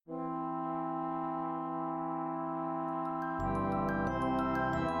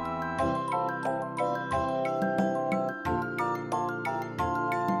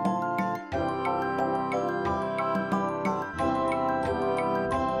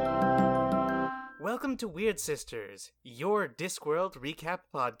Welcome to Weird Sisters, your Discworld recap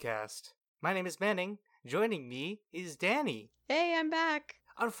podcast. My name is Manning. Joining me is Danny. Hey, I'm back.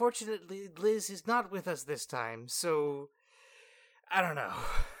 Unfortunately, Liz is not with us this time, so I don't know.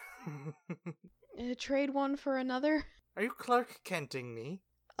 Trade one for another? Are you Clark Kenting me?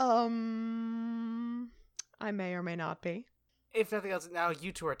 I may or may not be. If nothing else, now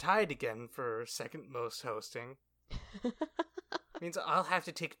you two are tied again for second most hosting. Means I'll have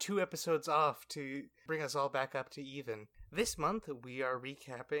to take 2 episodes off to bring us all back up to even. This month, we are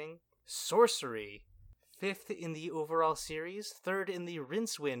recapping Sorcery. 5th in the overall series, 3rd in the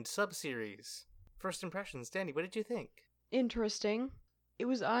Rincewind sub-series. First impressions, Danny, what did you think? Interesting. It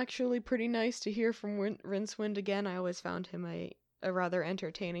was actually pretty nice to hear from Rincewind again. I always found him a rather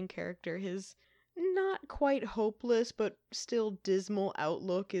entertaining character. His not quite hopeless, but still dismal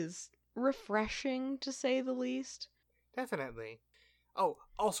outlook is refreshing, to say the least. Definitely. Oh,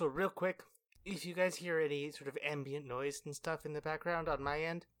 also, real quick, if you guys hear any sort of ambient noise and stuff in the background on my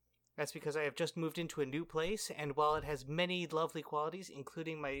end, that's because I have just moved into a new place, and while it has many lovely qualities,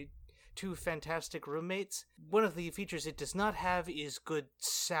 including my 2 fantastic roommates, one of the features it does not have is good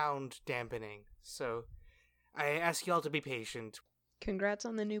sound dampening. So, I ask you all to be patient. Congrats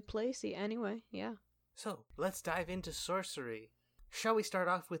on the new place, anyway, yeah. So, let's dive into Sorcery. Shall we start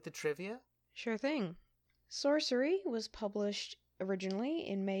off with the trivia? Sure thing. Sorcery was published originally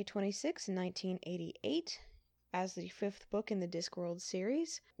in May 26, 1988, as the 5th book in the Discworld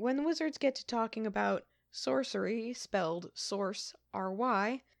series. When the wizards get to talking about sorcery, spelled source,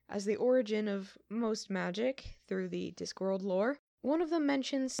 R-Y, as the origin of most magic through the Discworld lore, one of them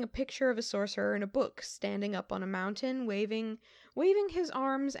mentions a picture of a sorcerer in a book, standing up on a mountain, waving his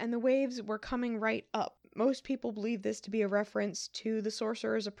arms, and the waves were coming right up. Most people believe this to be a reference to The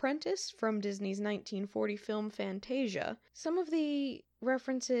Sorcerer's Apprentice from Disney's 1940 film Fantasia. Some of the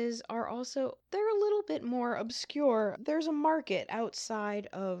references are also, they're a little bit more obscure. There's a market outside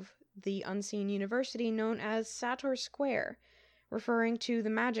of the Unseen University known as Sator Square, referring to the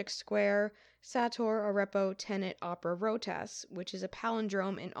magic square Sator Arepo Tenet Opera Rotas, which is a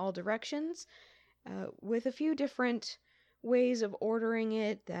palindrome in all directions, with a few different ways of ordering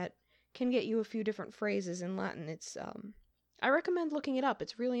it that can get you a few different phrases in Latin. It's, I recommend looking it up.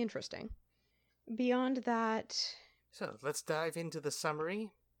 It's really interesting. Beyond that... So, let's dive into the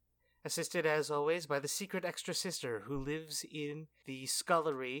summary. Assisted, as always, by the secret extra sister who lives in the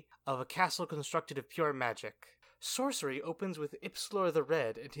scullery of a castle constructed of pure magic. Sorcery opens with Ipslor the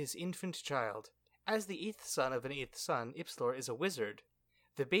Red and his infant child. As the 8th son of an 8th son, Ipslor is a wizard.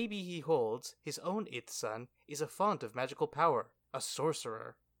 The baby he holds, his own 8th son, is a font of magical power, a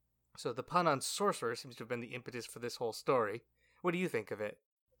sorcerer. So the pun on sorcerer seems to have been the impetus for this whole story. What do you think of it?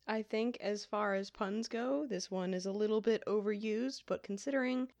 I think as far as puns go, this one is a little bit overused, but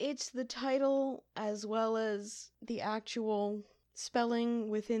considering it's the title as well as the actual spelling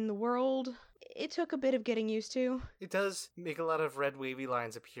within the world, it took a bit of getting used to. It does make a lot of red wavy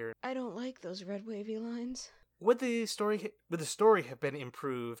lines appear. I don't like those red wavy lines. Would the story have been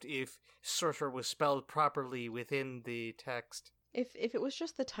improved if sorcerer was spelled properly within the text? If it was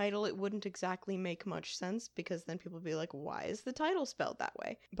just the title, it wouldn't exactly make much sense, because then people would be like, why is the title spelled that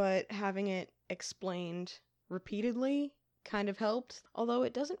way? But having it explained repeatedly kind of helped, although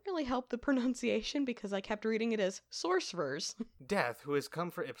it doesn't really help the pronunciation because I kept reading it as sorcerers. Death, who has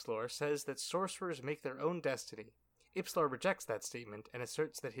come for Ipslor, says that sorcerers make their own destiny. Ipslor rejects that statement and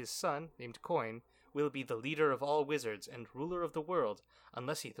asserts that his son, named Coin, will be the leader of all wizards and ruler of the world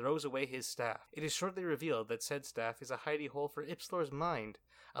unless he throws away his staff. It is shortly revealed that said staff is a hidey hole for Ipslor's mind,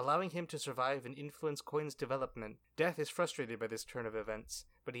 allowing him to survive and influence Coin's development. Death is frustrated by this turn of events,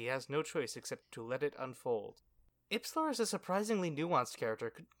 but he has no choice except to let it unfold. Ipslor is a surprisingly nuanced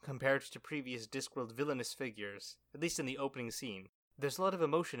character compared to previous Discworld villainous figures, at least in the opening scene. There's a lot of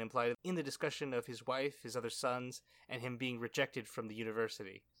emotion implied in the discussion of his wife, his other sons, and him being rejected from the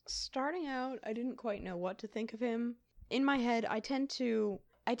university. Starting out, I didn't quite know what to think of him. In my head, I tend to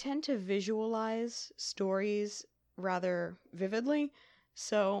visualize stories rather vividly,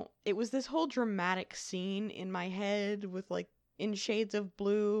 so it was this whole dramatic scene in my head with, like, in shades of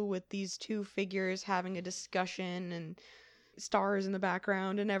blue with these 2 figures having a discussion and stars in the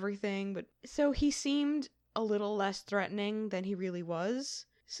background and everything, but so he seemed a little less threatening than he really was,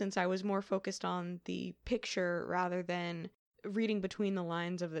 since I was more focused on the picture rather than reading between the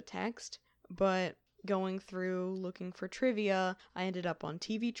lines of the text. But going through looking for trivia, I ended up on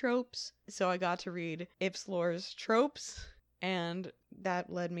TV Tropes, so I got to read Ipslor's Tropes, and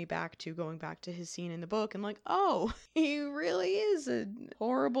that led me back to going back to his scene in the book and like, oh, he really is a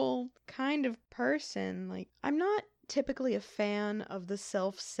horrible kind of person. Like, I'm not typically a fan of the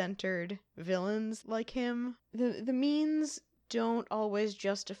self-centered villains like him. The means don't always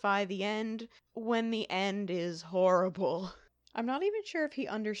justify the end when the end is horrible. I'm not even sure if he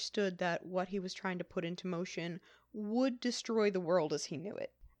understood that what he was trying to put into motion would destroy the world as he knew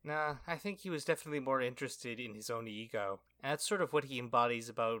it. Nah, I think he was definitely more interested in his own ego. And that's sort of what he embodies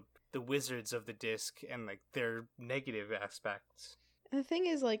about the wizards of the disc and, like, their negative aspects. And the thing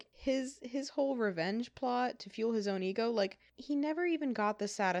is, like, his whole revenge plot to fuel his own ego, like, he never even got the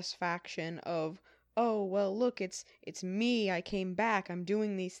satisfaction of, oh, well, look, it's me, I came back, I'm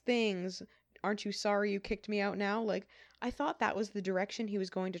doing these things, aren't you sorry you kicked me out now? Like, I thought that was the direction he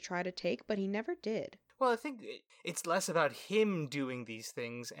was going to try to take, but he never did. Well, I think it's less about him doing these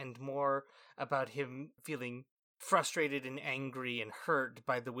things and more about him feeling frustrated and angry and hurt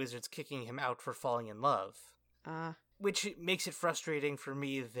by the wizards kicking him out for falling in love. Which makes it frustrating for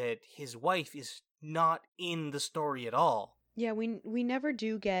me that his wife is not in the story at all. Yeah, we never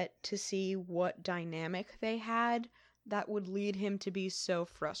do get to see what dynamic they had that would lead him to be so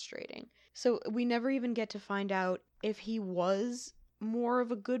frustrating. So we never even get to find out if he was more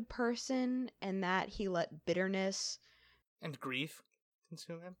of a good person and that he let bitterness and grief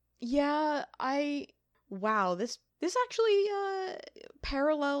consume him. Yeah, wow, this actually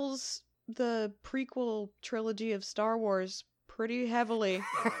parallels the prequel trilogy of Star Wars pretty heavily.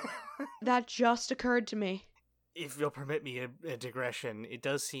 That just occurred to me. If you'll permit me a digression, it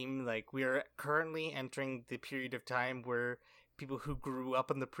does seem like we are currently entering the period of time where people who grew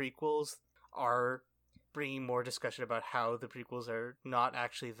up in the prequels are bringing more discussion about how the prequels are not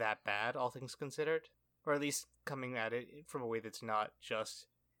actually that bad, all things considered. Or at least coming at it from a way that's not just,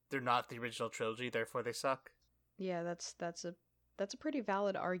 they're not the original trilogy, therefore they suck. Yeah, that's a pretty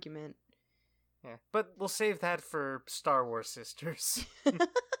valid argument. Yeah, but we'll save that for Star Wars Sisters.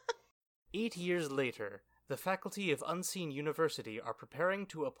 8 years later, the faculty of Unseen University are preparing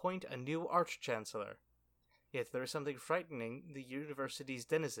to appoint a new Arch-Chancellor. Yet there is something frightening the university's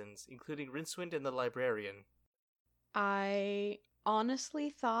denizens, including Rincewind and the librarian. I honestly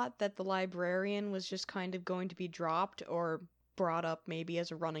thought that the librarian was just kind of going to be dropped or brought up maybe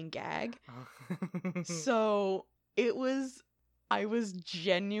as a running gag. So I was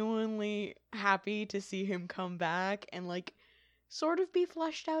genuinely happy to see him come back and like sort of be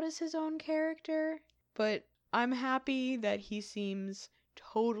fleshed out as his own character. But I'm happy that he seems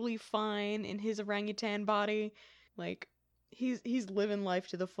totally fine in his orangutan body. Like, he's living life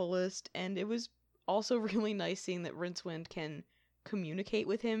to the fullest, and it was also really nice seeing that Rincewind can communicate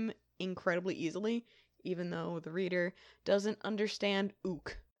with him incredibly easily, even though the reader doesn't understand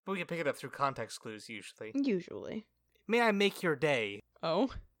Ook. But we can pick it up through context clues, usually. Usually. May I make your day?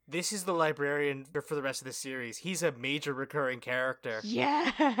 Oh? This is the librarian for the rest of the series. He's a major recurring character.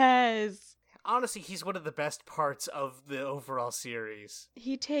 Yes! Honestly, he's one of the best parts of the overall series.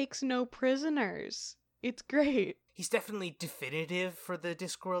 He takes no prisoners. It's great. He's definitely definitive for the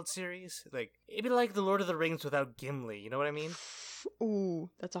Discworld series. Like, it'd be like the Lord of the Rings without Gimli, you know what I mean? Ooh,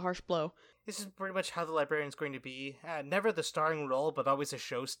 that's a harsh blow. This is pretty much how the librarian's going to be. Never the starring role, but always a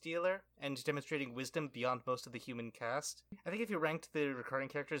show stealer, and demonstrating wisdom beyond most of the human cast. I think if you ranked the recurring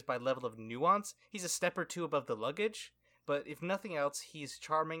characters by level of nuance, he's a step or two above the luggage, but if nothing else, he's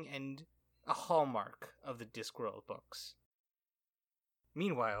charming and a hallmark of the Discworld books.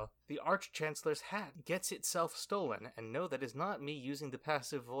 Meanwhile, the Arch-Chancellor's hat gets itself stolen, and no, that is not me using the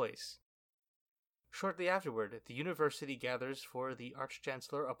passive voice. Shortly afterward, the university gathers for the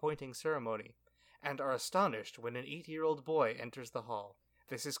Arch-Chancellor appointing ceremony, and are astonished when an 8-year-old boy enters the hall.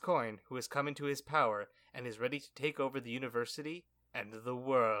 This is Coin, who has come into his power, and is ready to take over the university and the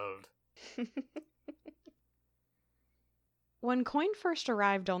world. When Coin first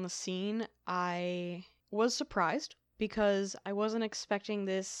arrived on the scene, I was surprised because I wasn't expecting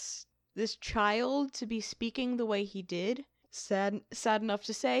this child to be speaking the way he did. Sad enough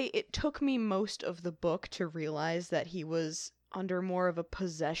to say, it took me most of the book to realize that he was under more of a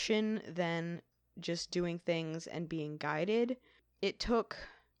possession than just doing things and being guided. It took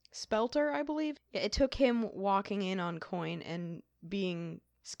Spelter, I believe. It took him walking in on Coin and being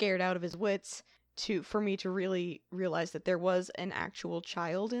scared out of his wits for me to really realize that there was an actual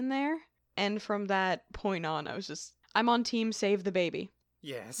child in there. And from that point on, I'm on team save the baby.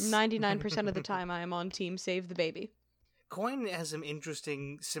 Yes. 99% of the time I am on team save the baby. Coin has some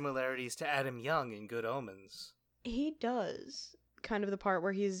interesting similarities to Adam Young in Good Omens. He does. kind of the part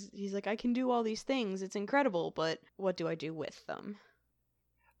where he's like, I can do all these things, it's incredible, but what do I do with them?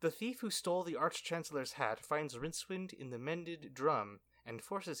 The thief who stole the Arch-Chancellor's hat finds Rincewind in the mended drum and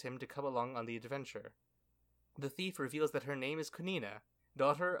forces him to come along on the adventure. The thief reveals that her name is Konina,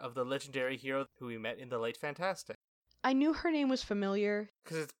 daughter of the legendary hero who we met in The Light Fantastic. I knew her name was familiar.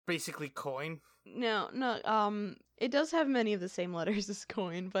 Because it's basically Coin. No, it does have many of the same letters as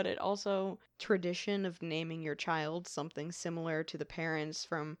Coin, but it also tradition of naming your child something similar to the parents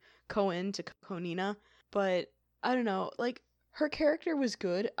from Cohen to Konina. But I don't know, like, her character was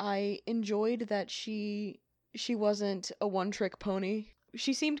good. I enjoyed that she wasn't a one-trick pony.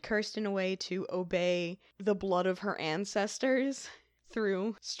 She seemed cursed in a way to obey the blood of her ancestors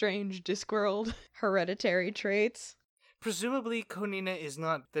through strange Discworld hereditary traits. Presumably, Konina is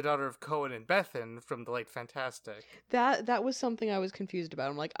not the daughter of Cohen and Bethan from The Light Fantastic. That was something I was confused about.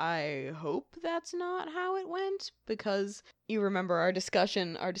 I'm like, I hope that's not how it went, because you remember our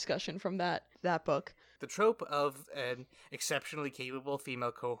discussion from that book. The trope of an exceptionally capable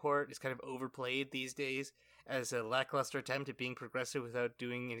female cohort is kind of overplayed these days as a lackluster attempt at being progressive without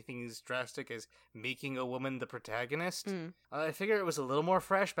doing anything as drastic as making a woman the protagonist. I figure it was a little more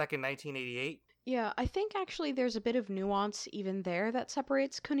fresh back in 1988. Yeah, I think actually there's a bit of nuance even there that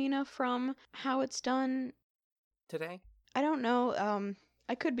separates Konina from how it's done today. I don't know,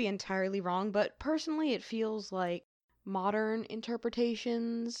 I could be entirely wrong, but personally it feels like modern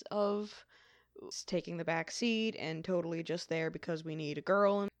interpretations of taking the back seat and totally just there because we need a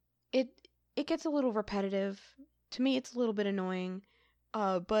girl. It gets a little repetitive. To me, it's a little bit annoying.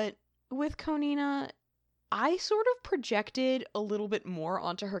 But with Konina, I sort of projected a little bit more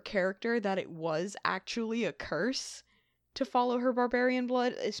onto her character that it was actually a curse to follow her barbarian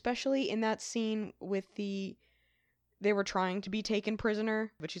blood, especially in that scene with they were trying to be taken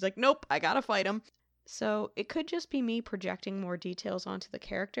prisoner, but she's like, nope, I gotta fight him. So it could just be me projecting more details onto the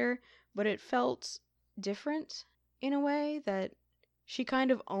character, but it felt different in a way that she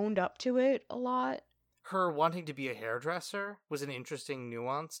kind of owned up to it a lot. Her wanting to be a hairdresser was an interesting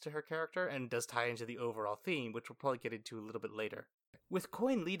nuance to her character and does tie into the overall theme, which we'll probably get into a little bit later. With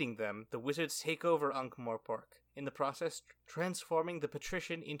Coin leading them, the wizards take over Ankh-Morpork, in the process transforming the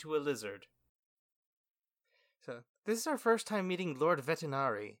patrician into a lizard. So, this is our first time meeting Lord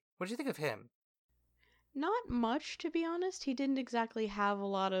Vetinari. What do you think of him? Not much, to be honest. He didn't exactly have a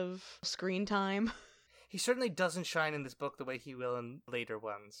lot of screen time. He certainly doesn't shine in this book the way he will in later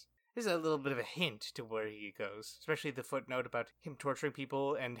ones. There's a little bit of a hint to where he goes, especially the footnote about him torturing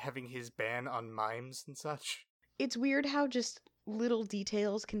people and having his ban on mimes and such. It's weird how just little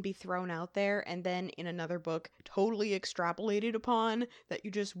details can be thrown out there and then in another book totally extrapolated upon that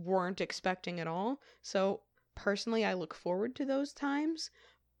you just weren't expecting at all. So, personally, I look forward to those times.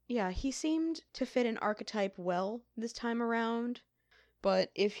 Yeah, he seemed to fit an archetype well this time around,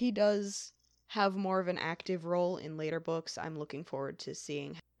 but if he does have more of an active role in later books, I'm looking forward to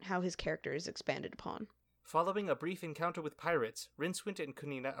seeing how his character is expanded upon. Following a brief encounter with pirates, Rincewind and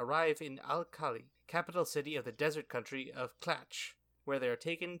Konina arrive in Al-Kali, capital city of the desert country of Klatch, where they are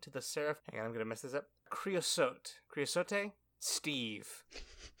taken to the Seraph... Hang on, I'm gonna mess this up. Creosote? Steve.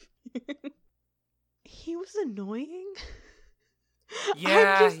 He was annoying.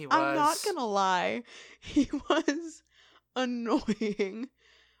 Yeah, he was. I'm not gonna lie. He was annoying.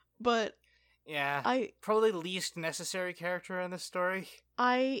 But yeah, probably the least necessary character in this story.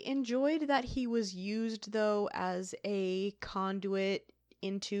 I enjoyed that he was used, though, as a conduit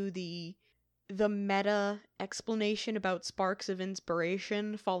into the meta explanation about sparks of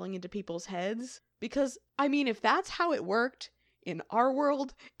inspiration falling into people's heads. Because, I mean, if that's how it worked in our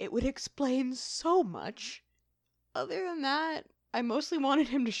world, it would explain so much. Other than that, I mostly wanted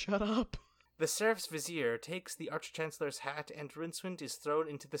him to shut up. The Seraph's vizier takes the Arch-Chancellor's hat and Rincewind is thrown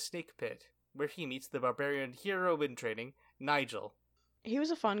into the snake pit, where he meets the barbarian hero in training, Nigel. He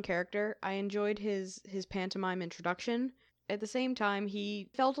was a fun character. I enjoyed his pantomime introduction. At the same time, he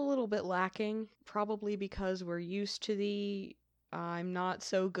felt a little bit lacking, probably because we're used to the I'm not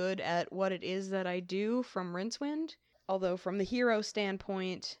so good at what it is that I do from Rincewind. Although from the hero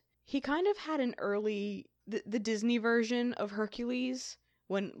standpoint, he kind of had an early... The Disney version of Hercules,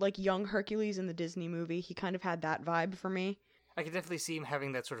 when, like, young Hercules in the Disney movie, he kind of had that vibe for me. I could definitely see him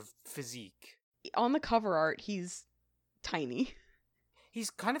having that sort of physique. On the cover art, he's tiny.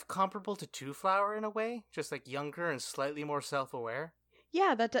 He's kind of comparable to Two Flower in a way, just like younger and slightly more self-aware.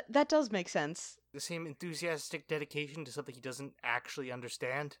 Yeah, that does make sense. The same enthusiastic dedication to something he doesn't actually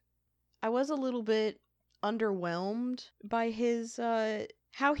understand. I was a little bit underwhelmed by his,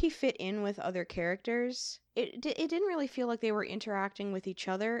 how he fit in with other characters. It didn't really feel like they were interacting with each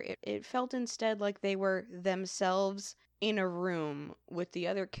other. It felt instead like they were themselves in a room with the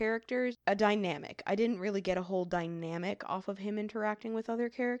other characters, a dynamic. I didn't really get a whole dynamic off of him interacting with other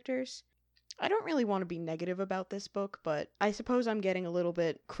characters. I don't really want to be negative about this book, but I suppose I'm getting a little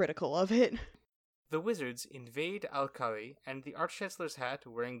bit critical of it. The wizards invade Alkali, and the Archchancellor's hat,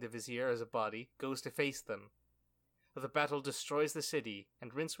 wearing the vizier as a body, goes to face them. The battle destroys the city,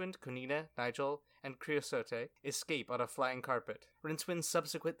 and Rincewind, Kunina, Nigel, and Creosote escape on a flying carpet. Rincewind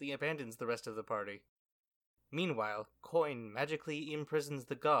subsequently abandons the rest of the party. Meanwhile, Coin magically imprisons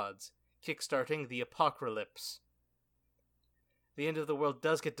the gods, kickstarting the Apocalypse. The end of the world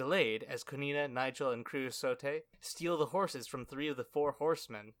does get delayed, as Kunina, Nigel, and Creosote steal the horses from 3 of the 4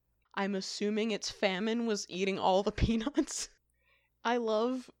 horsemen. I'm assuming its famine was eating all the peanuts. I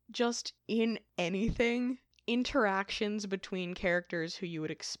love, just in anything, interactions between characters who you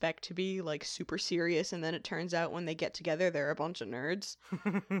would expect to be, like, super serious, and then it turns out when they get together, they're a bunch of nerds.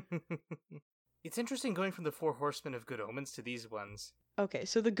 It's interesting going from the 4 horsemen of Good Omens to these ones. Okay,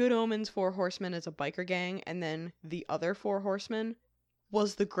 so the Good Omens 4 horsemen is a biker gang, and then the other 4 horsemen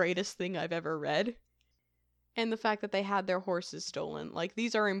was the greatest thing I've ever read. And the fact that they had their horses stolen. Like,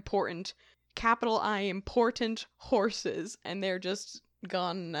 these are important, capital I, important horses, and they're just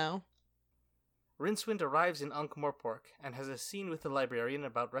gone now. Rincewind arrives in Ankh-Morpork and has a scene with the librarian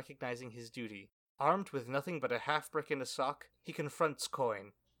about recognizing his duty. Armed with nothing but a half-brick and a sock, he confronts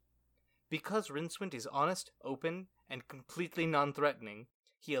Coin. Because Rincewind is honest, open, and completely non-threatening,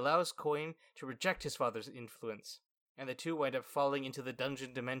 he allows Coin to reject his father's influence, and the two wind up falling into the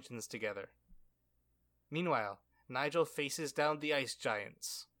dungeon dimensions together. Meanwhile, Nigel faces down the ice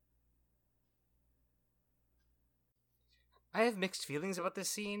giants. I have mixed feelings about this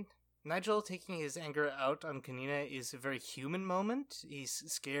scene. Nigel taking his anger out on Kunina is a very human moment. He's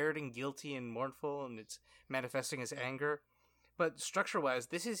scared and guilty and mournful, and it's manifesting his anger. But structure-wise,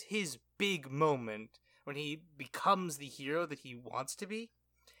 this is his big moment when he becomes the hero that he wants to be.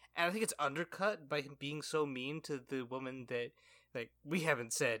 And I think it's undercut by him being so mean to the woman that, like, we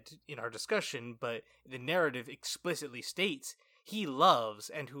haven't said in our discussion, but the narrative explicitly states he loves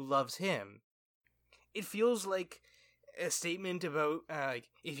and who loves him. It feels like a statement about, like,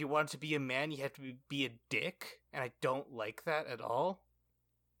 if you want to be a man, you have to be a dick, and I don't like that at all.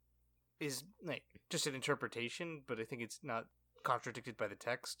 Is, like, just an interpretation, but I think it's not contradicted by the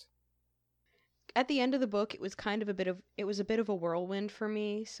text. At the end of the book, it was a bit of a whirlwind for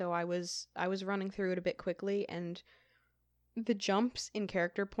me, so I was running through it a bit quickly, and the jumps in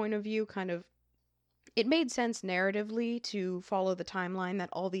character point of view it made sense narratively to follow the timeline that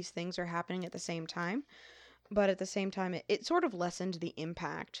all these things are happening at the same time, but at the same time, it sort of lessened the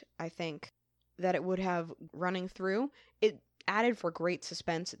impact, I think, that it would have running through. It added for great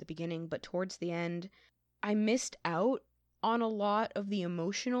suspense at the beginning, but towards the end, I missed out on a lot of the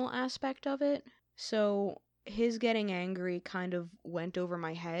emotional aspect of it, so his getting angry kind of went over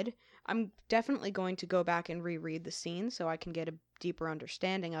my head. I'm definitely going to go back and reread the scene so I can get a deeper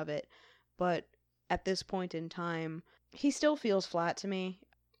understanding of it, but at this point in time, he still feels flat to me.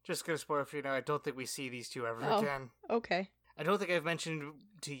 Just gonna spoil for you now, I don't think we see these two ever again. Okay. I don't think I've mentioned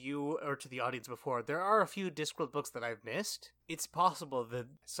to you or to the audience before, there are a few Discworld books that I've missed. It's possible that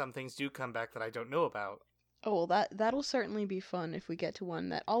some things do come back that I don't know about. Oh, well, that'll certainly be fun if we get to one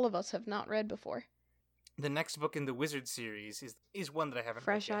that all of us have not read before. The next book in the Wizard series is one that I haven't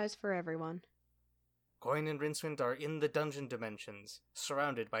Fresh read yet. eyes for everyone. Coin and Rincewind are in the dungeon dimensions,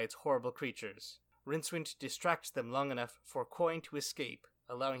 surrounded by its horrible creatures. Rincewind distracts them long enough for Coin to escape,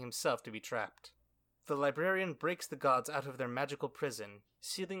 allowing himself to be trapped. The librarian breaks the gods out of their magical prison,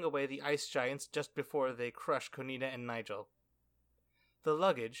 sealing away the ice giants just before they crush Kunina and Nigel. The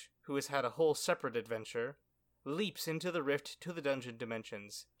luggage, who has had a whole separate adventure, leaps into the rift to the dungeon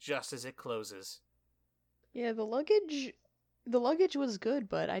dimensions, just as it closes. Yeah, the luggage was good,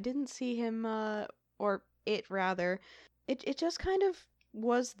 but I didn't see him, or it rather. It just kind of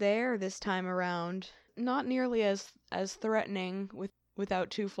was there this time around. Not nearly as threatening without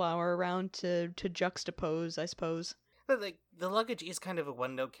Two Flower around to juxtapose, I suppose. But, like, the luggage is kind of a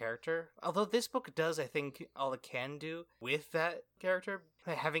one-note character. Although this book does, I think, all it can do with that character.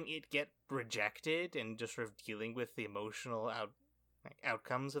 Having it get rejected and just sort of dealing with the emotional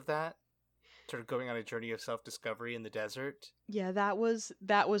outcomes of that. Sort of going on a journey of self-discovery in the desert. Yeah, that was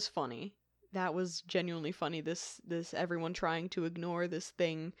funny. That was genuinely funny. This everyone trying to ignore this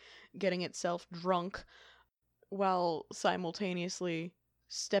thing, getting itself drunk, while simultaneously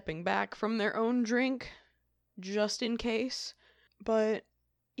stepping back from their own drink, just in case. But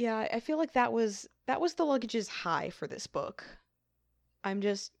yeah, I feel like that was the luggage's high for this book. I'm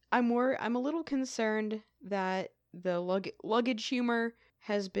a little concerned that the luggage humor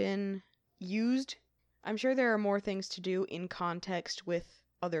has been used I'm sure there are more things to do in context with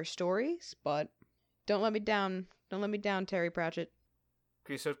other stories, but don't let me down. Don't let me down, Terry Pratchett.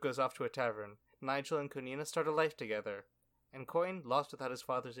 Creosote goes off to a tavern. Nigel and Kunina start a life together, and Coin, lost without his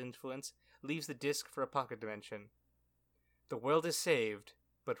father's influence, leaves the disc for a pocket dimension. The world is saved,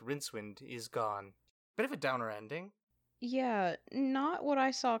 but Rincewind is gone. Bit of a downer ending. Yeah, not what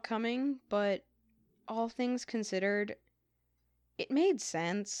I saw coming, but all things considered, it made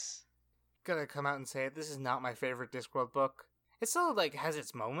sense. Gotta come out and say it, this is not my favorite Discworld book. It still, has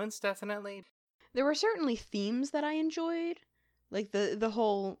its moments, definitely. There were certainly themes that I enjoyed, like the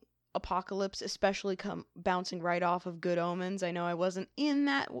whole apocalypse, especially bouncing right off of Good Omens. I know I wasn't in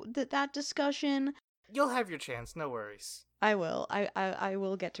that discussion. You'll have your chance, no worries. I will. I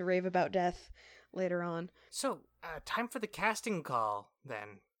will get to rave about death later on. So, time for the casting call,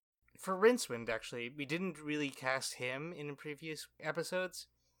 then. For Rincewind, actually, we didn't really cast him in previous episodes.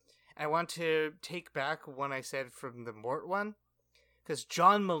 I want to take back one I said from the Mort one, because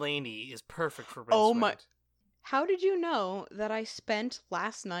John Mulaney is perfect for Rincewind. Oh my... How did you know that I spent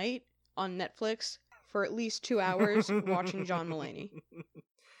last night on Netflix for at least 2 hours watching John Mulaney?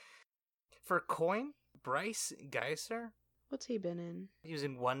 For Coin, Bryce Geiser. What's he been in? He was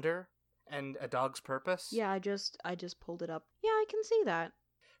in Wonder and A Dog's Purpose. Yeah, I just pulled it up. Yeah, I can see that.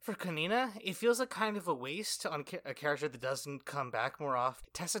 For Kunina, it feels like kind of a waste on a character that doesn't come back more often.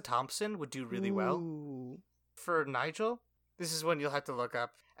 Tessa Thompson would do really well. For Nigel, this is one you'll have to look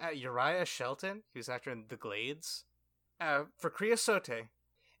up. Uriah Shelton, he was an actor in The Glades. For Creosote,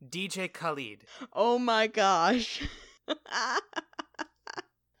 DJ Khalid. Oh my gosh.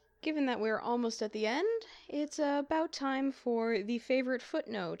 Given that we're almost at the end, it's about time for the favorite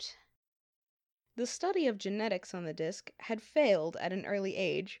footnote. The study of genetics on the disc had failed at an early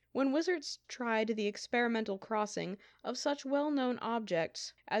age when wizards tried the experimental crossing of such well-known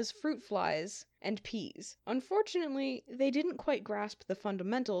objects as fruit flies and peas. Unfortunately, they didn't quite grasp the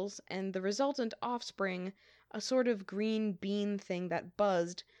fundamentals, and the resultant offspring, a sort of green bean thing that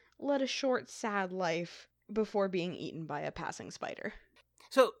buzzed, led a short, sad life before being eaten by a passing spider.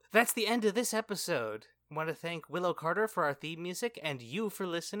 So, that's the end of this episode. I want to thank Willow Carter for our theme music, and you for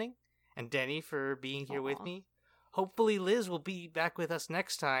listening. And Denny for being here with me. Hopefully Liz will be back with us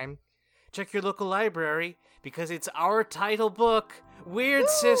next time. Check your local library, because it's our title book, Weird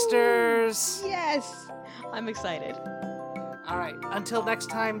Sisters! Yes! I'm excited. Alright, until next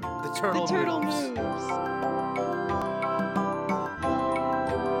time, the turtle moves.